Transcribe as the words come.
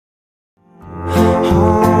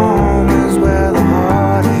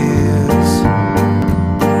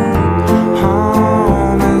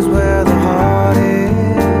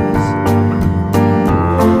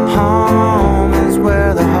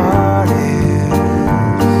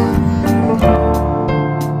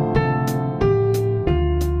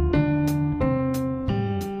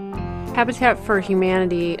Habitat for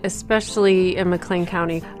Humanity, especially in McLean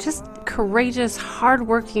County, just courageous,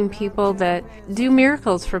 hardworking people that do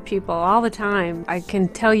miracles for people all the time. I can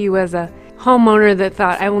tell you as a homeowner that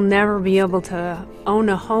thought I will never be able to own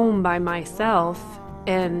a home by myself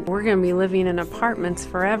and we're going to be living in apartments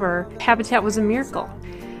forever. Habitat was a miracle.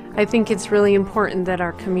 I think it's really important that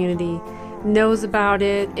our community knows about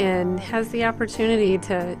it and has the opportunity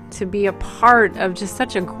to be a part of just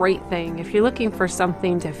such a great thing. If you're looking for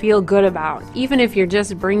something to feel good about, even if you're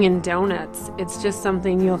just bringing donuts, it's just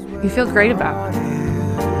something you feel great about.